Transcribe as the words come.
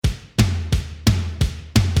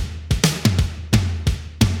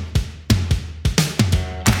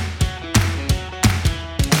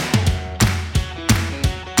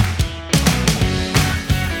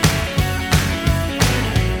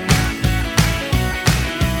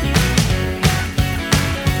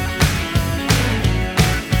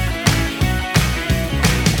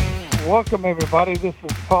Welcome, everybody. This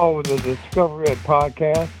is Paul with the Discovery Ed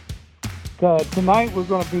podcast. Tonight we're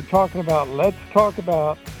going to be talking about Let's Talk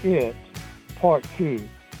About It, Part 2.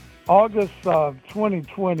 August of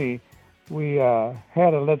 2020, we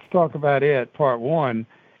had a Let's Talk About It, Part 1,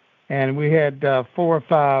 and we had 4 or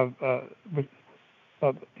 5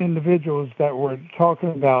 individuals that were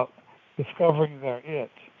talking about discovering their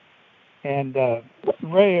it. And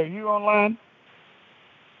Ray, are you online?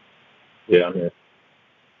 Yeah, I'm here.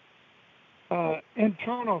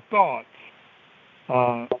 Internal thoughts.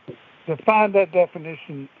 Define that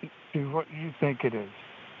definition to what you think it is.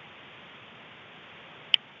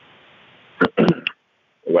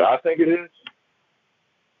 What I think it is?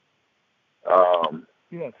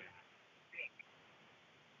 Yes.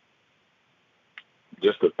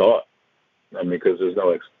 Just a thought. I mean, because there's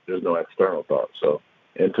no external thought. So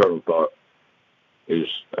internal thought is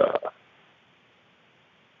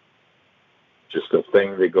just a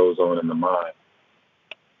thing that goes on in the mind,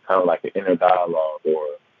 kind of like an inner dialogue or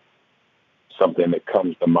something that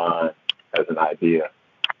comes to mind as an idea.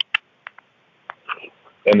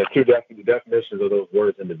 And the two definitions of those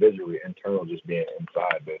words individually, internal just being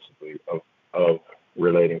inside, basically, of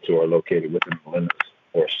relating to or located within the limits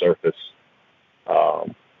or surface,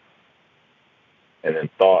 and then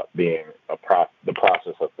thought being the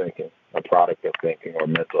process of thinking, a product of thinking or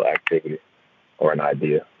mental activity or an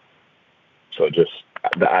idea. So just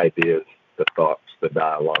the ideas, the thoughts, the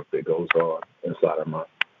dialogue that goes on inside our mind.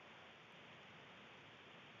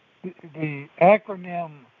 The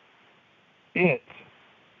acronym IT.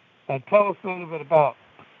 Tell us a little bit about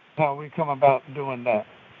how we come about doing that.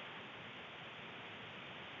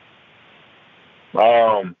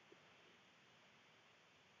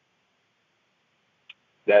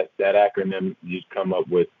 That acronym you come up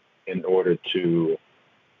with in order to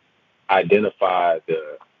identify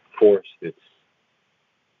the force that's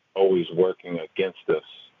always working against us.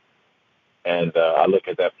 And I look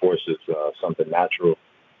at that force as something natural.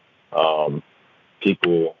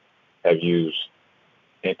 People have used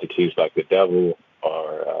entities like the devil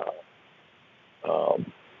or,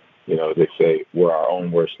 they say we're our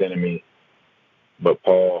own worst enemy. But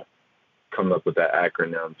Paul comes up with that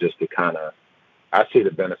acronym just to kind of, I see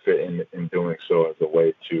the benefit in doing so as a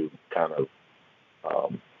way to kind of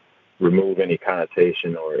remove any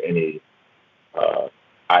connotation or any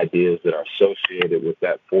ideas that are associated with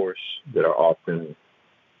that force that are often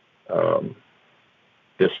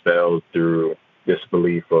dispelled through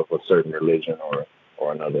disbelief of a certain religion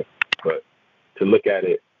or another. But to look at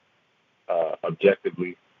it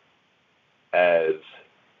objectively as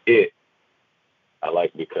it, I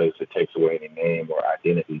like because it takes away any name or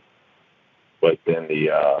identity. But then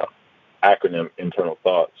the acronym internal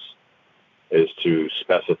thoughts is to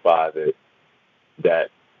specify that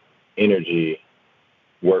energy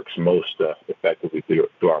works most effectively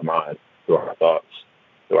through our mind, through our thoughts,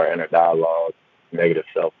 through our inner dialogue, negative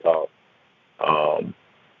self-talk,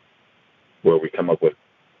 where we come up with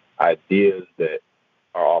ideas that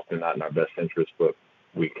are often not in our best interest, but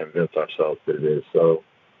we convince ourselves that it is. So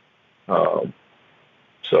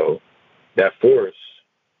that force,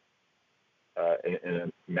 in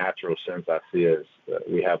a natural sense, I see as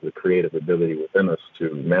we have the creative ability within us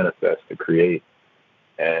to manifest, to create.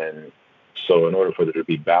 And so in order for there to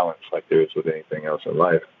be balance, like there is with anything else in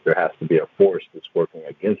life, there has to be a force that's working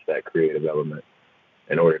against that creative element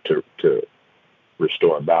in order to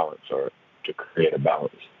restore a balance or to create a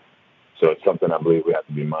balance. So it's something I believe we have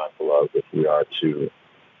to be mindful of if we are to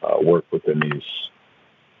work within these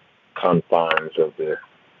confines of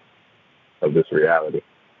this reality.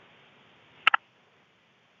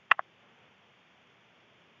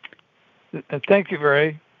 Thank you,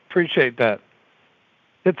 Ray. Appreciate that.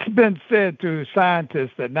 It's been said through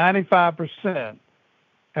scientists that 95%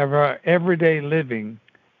 of our everyday living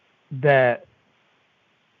that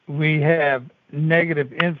we have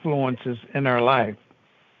negative influences in our life.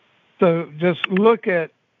 So just look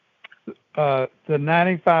at the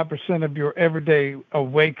 95% of your everyday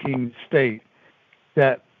awakening state.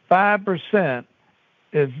 That 5%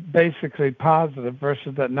 is basically positive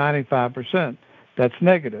versus that 95% that's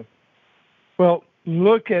negative. Well,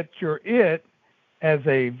 look at your it as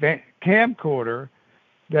a camcorder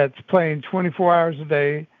that's playing 24 hours a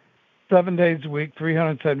day, 7 days a week,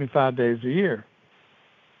 375 days a year,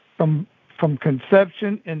 from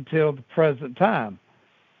conception until the present time.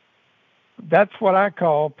 That's what I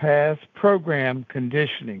call past program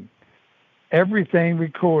conditioning. Everything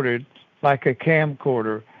recorded like a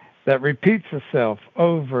camcorder that repeats itself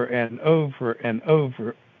over and over and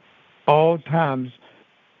over all times,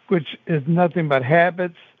 which is nothing but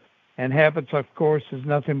habits, and habits, of course, is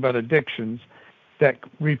nothing but addictions. that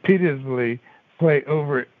repeatedly play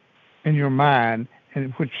over in your mind,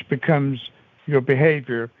 and which becomes your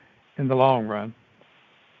behavior in the long run.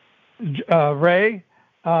 Ray,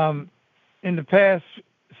 in the past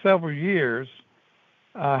several years,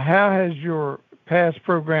 how has your past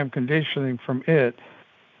program conditioning from it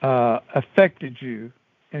affected you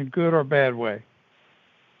in good or bad way?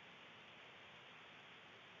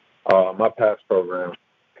 My past program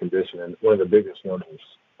conditioning, one of the biggest ones is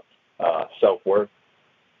self-worth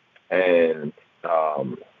and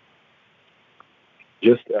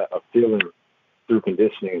just a feeling through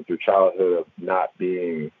conditioning and through childhood of not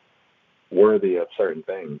being worthy of certain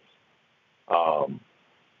things.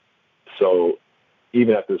 So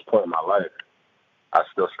even at this point in my life, I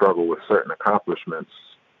still struggle with certain accomplishments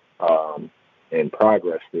and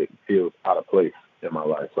progress that feels out of place in my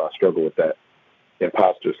life. So I struggle with that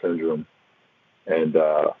imposter syndrome. And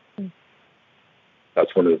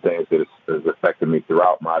that's one of the things that has affected me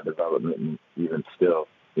throughout my development and even still,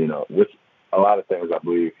 with a lot of things I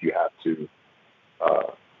believe you have to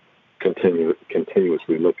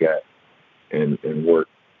continuously look at and work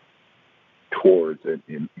towards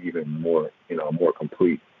an even more, more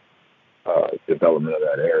complete development of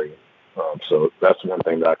that area. So that's one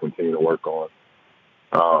thing that I continue to work on.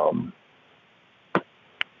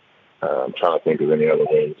 I'm trying to think of any other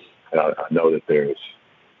ways. And I know that there's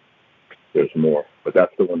more, but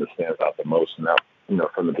that's the one that stands out the most. And now,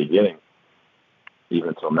 from the beginning,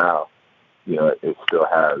 even till now, it's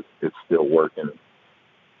still working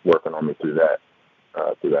on me through that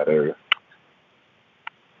area.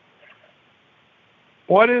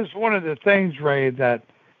 What is one of the things, Ray, that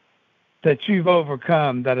you've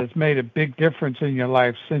overcome that has made a big difference in your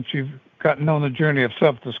life since you've gotten on the journey of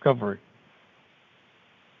self-discovery?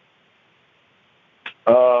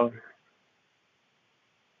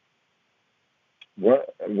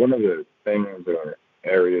 One of the things or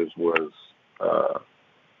areas was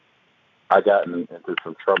I got into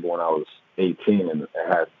some trouble when I was 18 and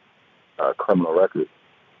had a criminal record.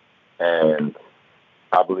 And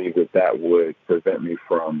I believe that would prevent me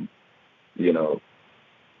from,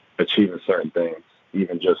 achieving certain things,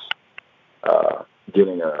 even just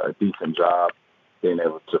getting a decent job, being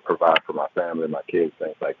able to provide for my family, my kids,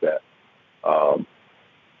 things like that.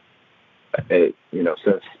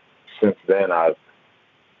 Since then I've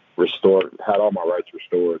had all my rights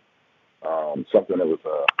restored. Something that was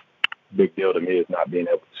a big deal to me is not being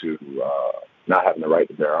able to, not having the right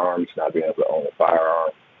to bear arms, not being able to own a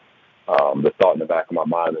firearm. The thought in the back of my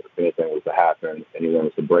mind that if anything was to happen, anyone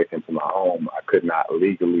was to break into my home, I could not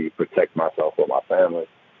legally protect myself or my family.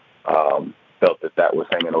 Felt that was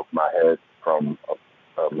hanging over my head from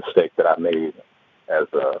a mistake that I made as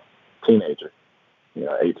a teenager,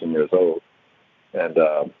 18 years old. And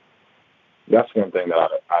that's one thing that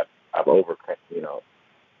I've overcame.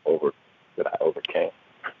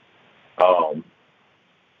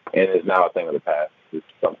 And it's now a thing of the past. It's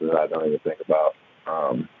something that I don't even think about.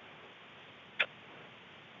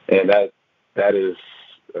 And that is,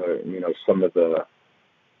 some of the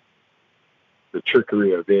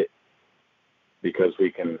trickery of it, because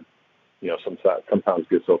we can, sometimes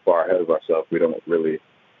get so far ahead of ourselves, we don't really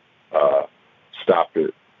stop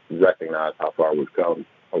to recognize how far we've come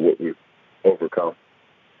or what we've overcome.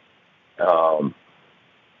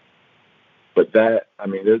 But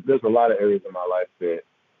there's a lot of areas in my life that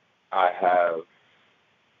I have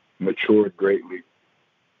matured greatly,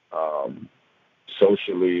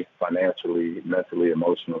 socially, financially, mentally,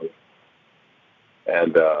 emotionally.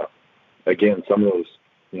 And again, some of those,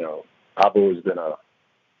 I've always been a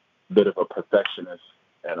bit of a perfectionist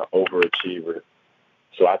and an overachiever.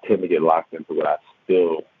 So I tend to get locked into what I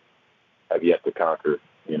still have yet to conquer,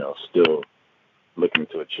 still looking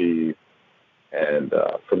to achieve, and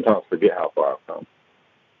sometimes forget how far I've come.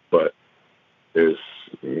 But there's,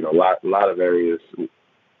 a lot of areas.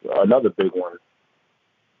 Another big one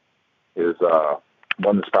is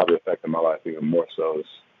one that's probably affected my life even more so is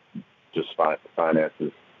just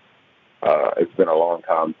finances. It's been a long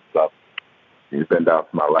time since I've been down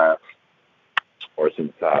to my last, or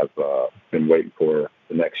since I've been waiting for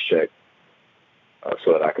the next check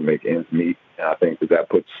so that I can make ends meet. And I think that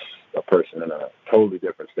puts a person in a totally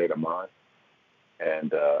different state of mind,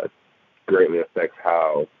 and greatly affects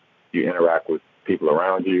how you interact with people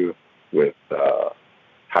around you, with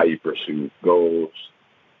how you pursue goals,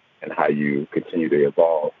 and how you continue to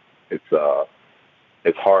evolve.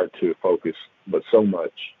 It's hard to focus, but so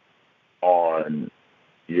much on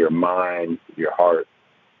your mind, your heart,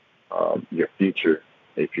 your future,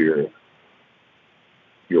 if you're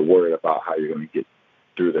worried about how you're going to get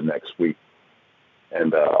through the next week.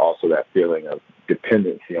 And also that feeling of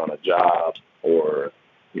dependency on a job or,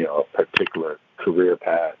 a particular career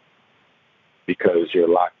path because you're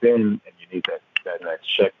locked in and you need that next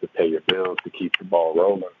check to pay your bills to keep the ball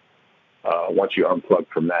rolling. Once you unplug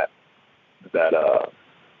from that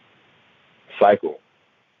cycle,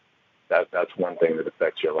 that's one thing that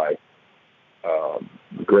affects your life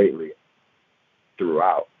greatly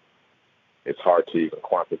throughout. It's hard to even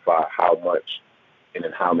quantify how much and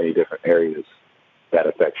in how many different areas that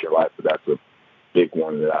affects your life, but that's a big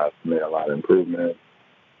one that I've made a lot of improvement in.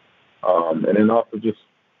 And then also just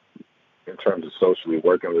in terms of socially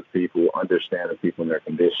working with people, understanding people and their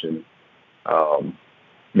condition,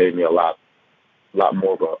 made me a lot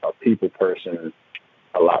more of a people person,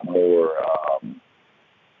 a lot more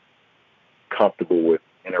comfortable with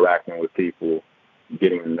interacting with people,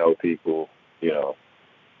 getting to know people,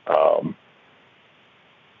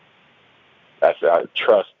 I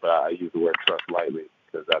trust, but I use the word trust lightly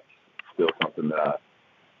because that's still something that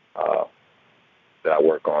I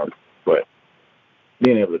work on. But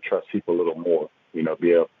being able to trust people a little more, be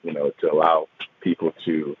able, to allow people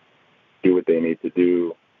to do what they need to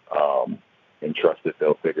do, and trust that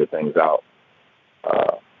they'll figure things out,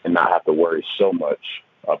 and not have to worry so much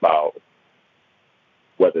about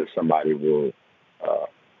whether somebody will,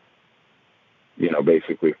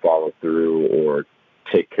 basically follow through or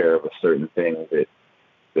take care of a certain thing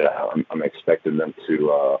that I'm expecting them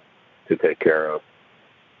to take care of.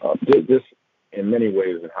 Just in many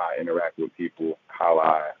ways in how I interact with people, how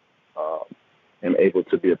I am able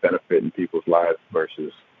to be a benefit in people's lives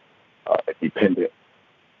versus a dependent.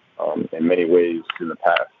 In many ways, in the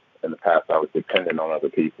past, I was dependent on other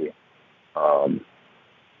people, and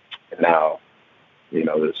now,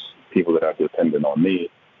 there's people that are dependent on me,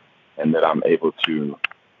 and that I'm able to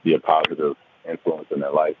be a positive influence in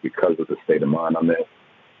their life because of the state of mind I'm in,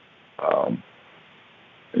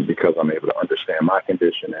 and because I'm able to understand my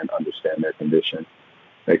condition and understand their condition,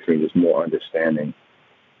 makes me just more understanding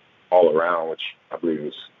all around, which I believe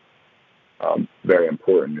is very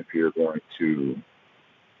important if you're going to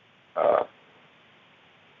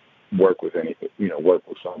work with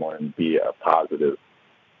someone and be a positive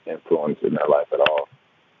influence in their life at all.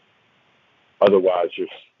 Otherwise,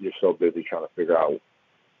 you're so busy trying to figure out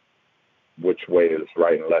which way is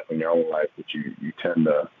right and left in your own life that you tend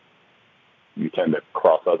to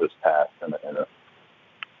cross others' paths in a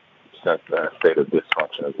sense, in a state of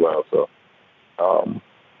dysfunction as well. So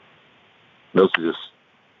those are just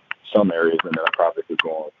some areas, and then I probably could go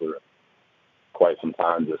on for quite some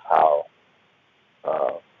time, just how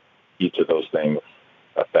each of those things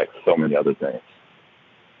affects so many other things.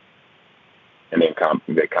 And then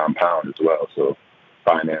they compound as well. So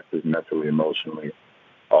finances, mentally, emotionally,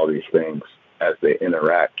 all these things, as they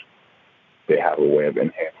interact, they have a way of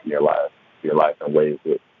enhancing your life in ways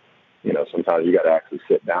that, sometimes you got to actually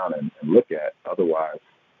sit down and look at. Otherwise,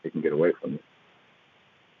 it can get away from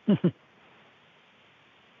you.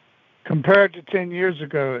 Compared to 10 years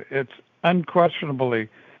ago, it's unquestionably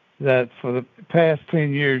that for the past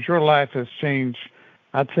 10 years, your life has changed,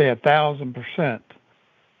 I'd say 1,000%.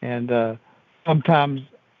 And sometimes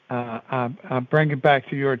I bring it back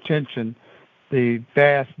to your attention, the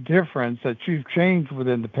vast difference that you've changed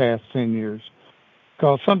within the past 10 years.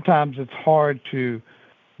 Because sometimes it's hard to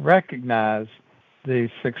recognize the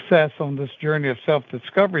success on this journey of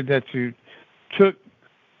self-discovery that you took,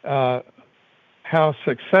 how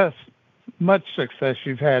much success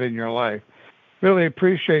you've had in your life. Really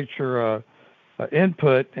appreciate your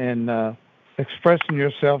input and expressing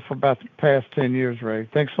yourself for about the past 10 years, Ray.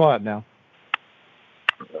 Thanks a lot now.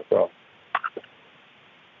 That's all.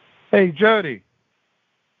 Hey, Jody.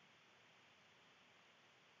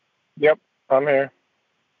 Yep, I'm here.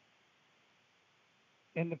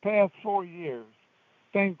 In the past 4 years,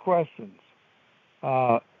 same questions.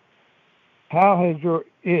 How has your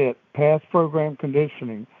past program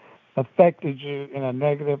conditioning, affected you in a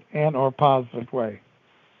negative and or positive way?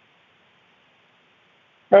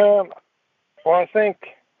 Well, I think,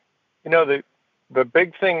 the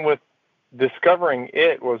big thing with discovering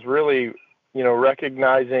it was really,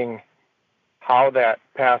 recognizing how that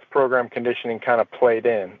past program conditioning kind of played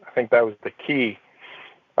in. I think that was the key.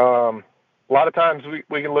 A lot of times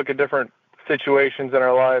we can look at different situations in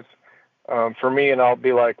our lives. For me, and I'll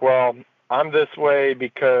be like, well, I'm this way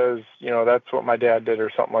because, that's what my dad did or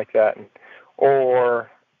something like that. Or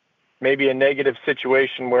maybe a negative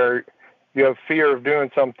situation where you have fear of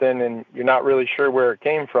doing something and you're not really sure where it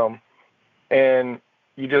came from, and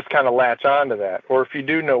you just kind of latch on to that. Or if you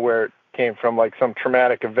do know where it came from, like some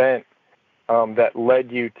traumatic event that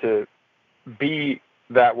led you to be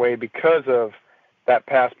that way because of that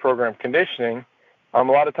past program conditioning, A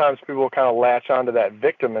lot of times people kind of latch onto that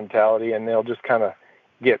victim mentality, and they'll just kind of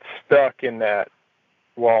get stuck in that,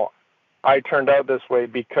 well, I turned out this way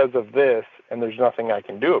because of this, and there's nothing I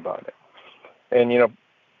can do about it. And,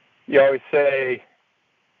 you always say,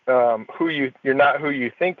 you're not who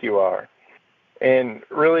you think you are. And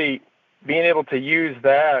really being able to use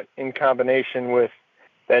that in combination with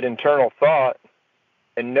that internal thought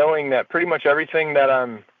and knowing that pretty much everything that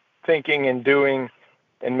I'm thinking and doing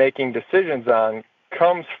and making decisions on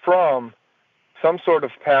comes from some sort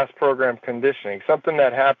of past program conditioning, something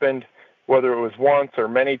that happened, whether it was once or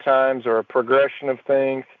many times or a progression of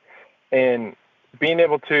things. And being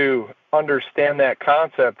able to understand that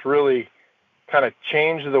concept really kind of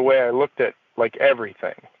changed the way I looked at like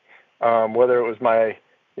everything, whether it was my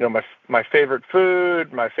favorite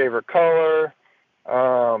food, my favorite color,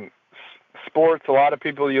 sports. A lot of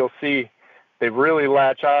people you'll see, they really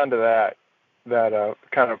latch on to that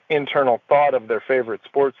kind of internal thought of their favorite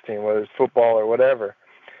sports team, whether it's football or whatever.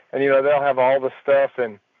 And, they'll have all the stuff,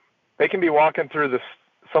 and they can be walking through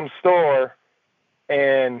some store,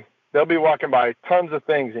 and they'll be walking by tons of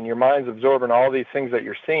things, and your mind's absorbing all these things that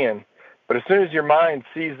you're seeing. But as soon as your mind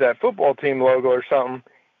sees that football team logo or something,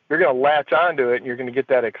 you're going to latch onto it, and you're going to get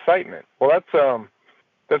that excitement. Well,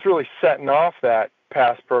 that's really setting off that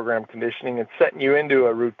past program conditioning and setting you into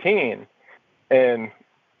a routine. And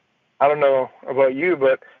I don't know about you,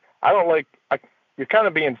 but I don't you're kind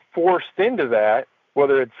of being forced into that,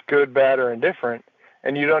 whether it's good, bad, or indifferent,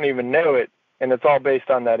 and you don't even know it, and it's all based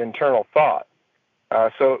on that internal thought.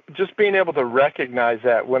 So just being able to recognize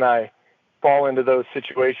that when I fall into those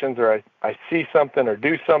situations, or I see something or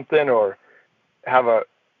do something, or have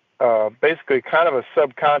basically kind of a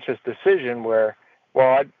subconscious decision where,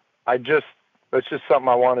 well, that's just something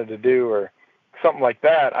I wanted to do, or something like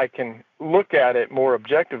that, I can look at it more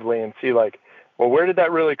objectively and see like, well, where did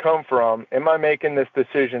that really come from? Am I making this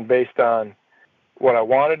decision based on what I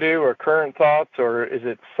want to do or current thoughts, or is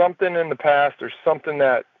it something in the past or something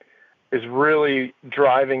that is really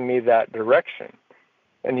driving me that direction?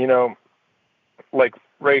 And, like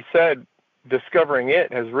Ray said, discovering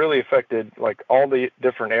it has really affected like all the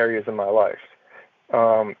different areas of my life.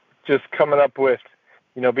 Just coming up with,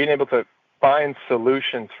 being able to find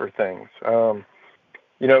solutions for things.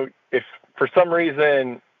 If for some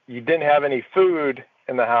reason you didn't have any food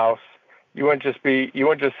in the house, you wouldn't just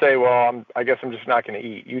say, well, I guess I'm just not going to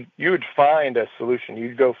eat. You would find a solution.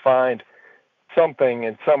 You'd go find something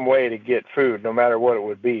in some way to get food, no matter what it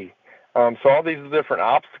would be. So all these different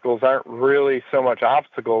obstacles aren't really so much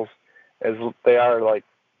obstacles as they are like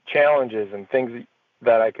challenges and things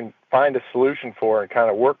that I can find a solution for and kind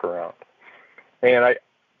of work around. And I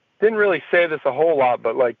didn't really say this a whole lot,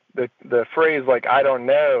 but like the phrase like I don't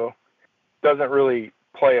know doesn't really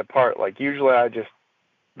play a part. Like usually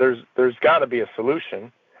there's got to be a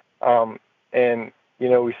solution. And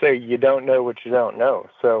we say you don't know what you don't know.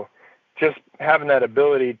 So just having that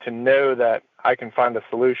ability to know that I can find a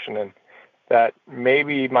solution, and that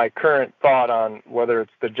maybe my current thought on whether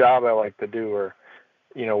it's the job I like to do or,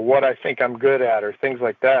 what I think I'm good at or things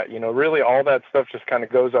like that, really all that stuff just kind of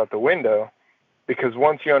goes out the window, because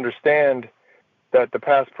once you understand that the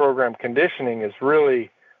past program conditioning is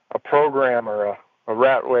really a program or a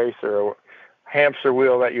rat race or a hamster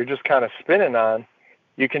wheel that you're just kind of spinning on,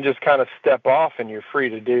 you can just kind of step off and you're free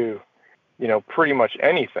to do, pretty much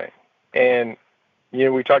anything. And,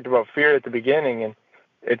 we talked about fear at the beginning, and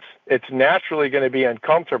it's naturally going to be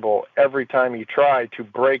uncomfortable every time you try to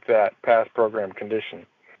break that past program condition.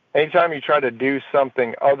 Anytime you try to do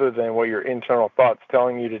something other than what your internal thought's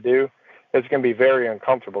telling you to do, it's going to be very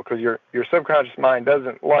uncomfortable, because your subconscious mind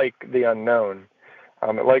doesn't like the unknown.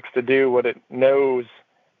 It likes to do what it knows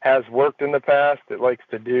has worked in the past. It likes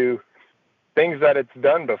to do things that it's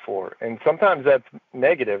done before. And sometimes that's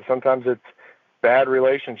negative. Sometimes it's bad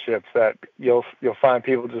relationships that you'll find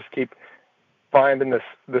people just keep finding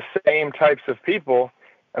the same types of people,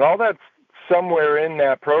 and all that's somewhere in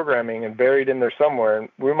that programming and buried in there somewhere. And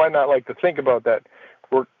we might not like to think about that.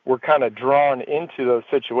 We're kind of drawn into those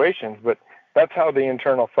situations, but that's how the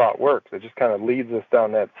internal thought works. It just kind of leads us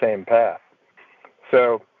down that same path.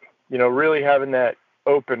 So, really having that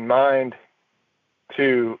open mind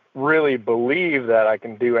to really believe that I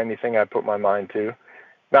can do anything I put my mind to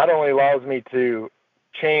not only allows me to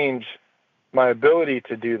change my ability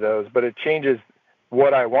to do those, but it changes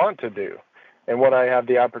what I want to do and what I have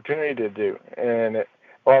the opportunity to do. And it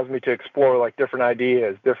allows me to explore like different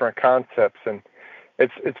ideas, different concepts. And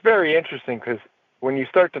it's very interesting, because when you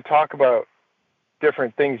start to talk about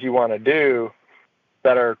different things you want to do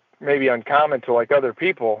that are maybe uncommon to like other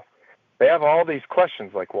people, they have all these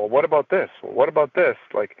questions like, well, what about this? Well, what about this?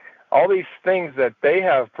 Like, all these things that they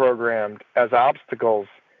have programmed as obstacles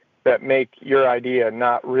that make your idea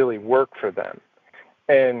not really work for them.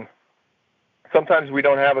 And sometimes we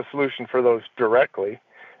don't have a solution for those directly,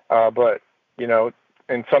 but,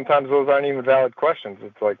 and sometimes those aren't even valid questions.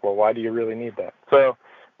 It's like, well, why do you really need that? So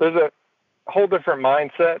there's a whole different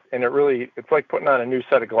mindset, and it's like putting on a new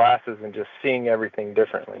set of glasses and just seeing everything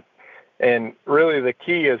differently. And really the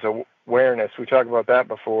key is awareness. We talked about that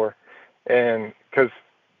before. And because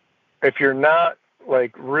if you're not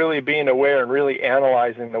like really being aware and really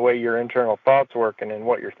analyzing the way your internal thoughts work and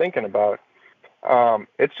what you're thinking about,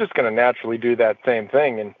 it's just going to naturally do that same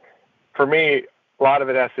thing. And for me, a lot of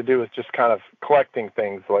it has to do with just kind of collecting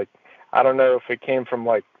things. Like, I don't know if it came from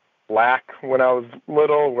like lack when I was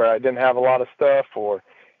little, where I didn't have a lot of stuff, or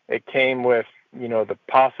it came with, the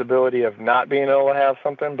possibility of not being able to have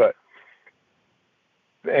something.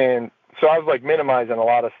 And so I was like minimizing a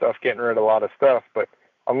lot of stuff, getting rid of a lot of stuff. But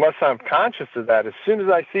unless I'm conscious of that, as soon as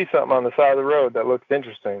I see something on the side of the road that looks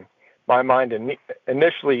interesting, my mind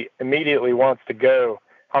immediately wants to go,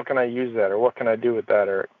 how can I use that? Or what can I do with that?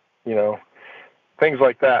 Or, things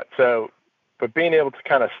like that. So, but being able to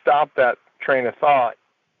kind of stop that train of thought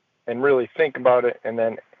and really think about it and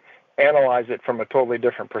then analyze it from a totally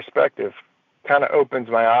different perspective kind of opens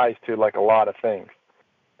my eyes to like a lot of things.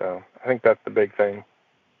 So I think that's the big thing.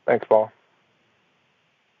 Thanks, Paul.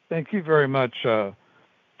 Thank you very much,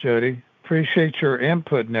 Jody. Appreciate your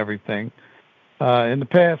input and everything. In the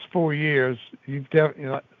past 4 years,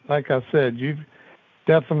 like I said, you've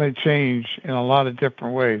definitely changed in a lot of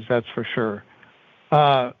different ways. That's for sure.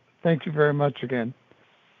 Thank you very much again.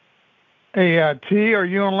 Hey, T, are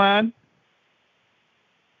you online?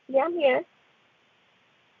 Yeah, I'm here.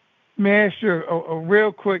 May I ask you a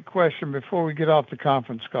real quick question before we get off the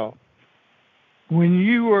conference call? When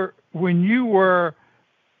you were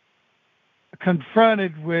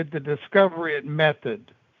confronted with the Discover It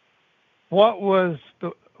method, how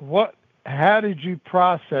did you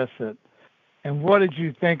process it, and what did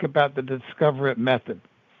you think about the Discover It method?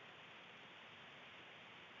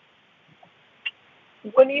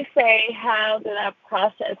 When you say how did I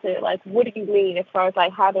process it, like what do you mean as far as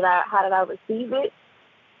like how did I receive it?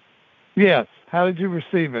 Yes. How did you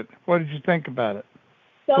receive it? What did you think about it?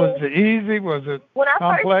 So, was it easy? Was it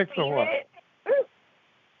complex or what?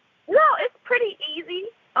 No, it's pretty easy.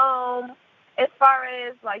 As far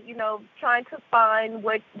as like, trying to find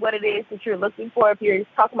what it is that you're looking for, if you're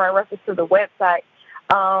talking about reference to the website.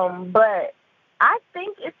 But I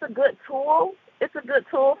think it's a good tool. It's a good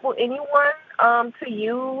tool for anyone to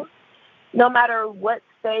use, no matter what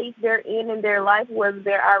stage they're in their life, whether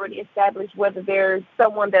they're already established, whether there's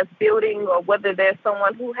someone that's building, or whether there's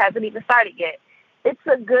someone who hasn't even started yet. It's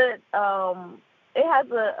a good, it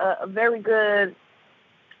has a very good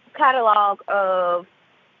catalog of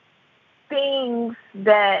things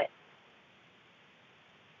that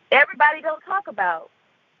everybody don't talk about.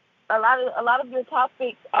 A lot of your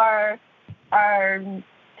topics are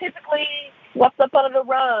typically swept up under the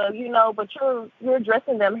rug, but you're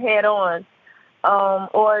addressing them head on,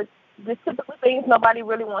 or just typically things nobody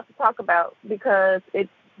really wants to talk about because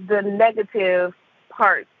it's the negative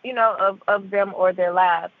parts, of them or their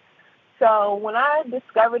lives. So when I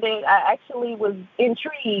discovered it, I actually was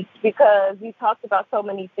intrigued because we talked about so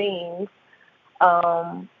many things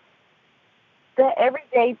that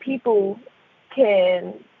everyday people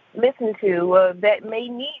can listen to, or that may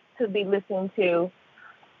need to be listened to.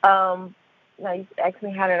 Now you asked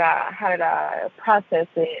me how did I process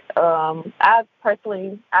it. I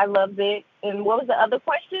personally loved it. And what was the other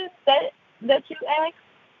question that you asked?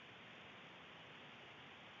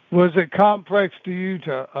 Was it complex to you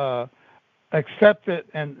to accept it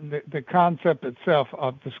and the concept itself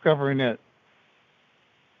of discovering it?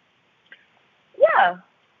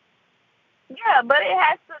 Yeah, but it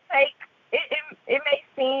has to take. It may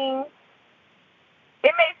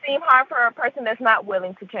seem hard for a person that's not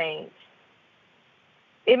willing to change.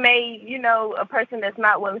 It may, a person that's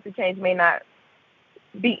not willing to change may not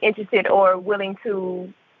be interested or willing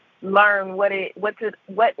to learn what it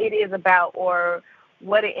is about or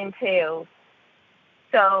what it entails.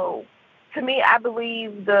 So, to me, I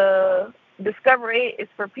believe the Discover It is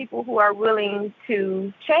for people who are willing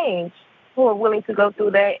to change, who are willing to go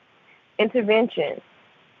through that intervention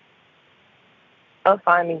of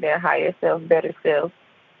finding their higher self, better self,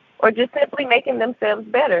 or just simply making themselves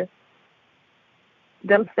better.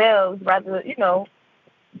 Themselves, rather,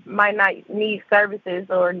 might not need services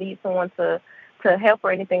or need someone to help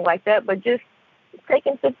or anything like that, but just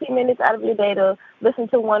taking 15 minutes out of your day to listen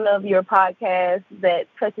to one of your podcasts that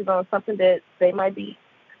touches on something that they might be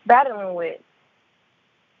battling with.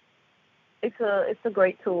 it's a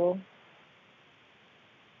great tool.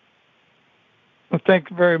 Well, thank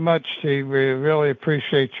you very much, Steve. We really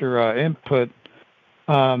appreciate your input.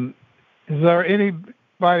 Is there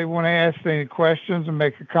anybody want to ask any questions and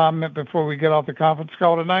make a comment before we get off the conference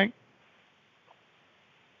call tonight?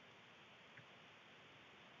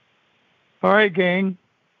 All right, gang.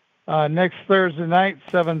 Next Thursday night,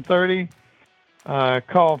 7:30.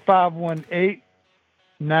 Call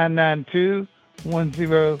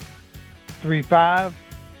 518-992-1035.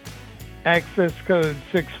 Access code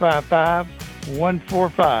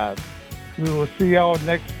 655-145. We will see y'all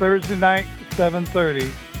next Thursday night,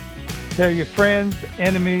 7:30. Tell your friends,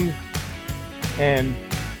 enemies, and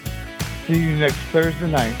see you next Thursday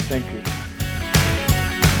night. Thank you.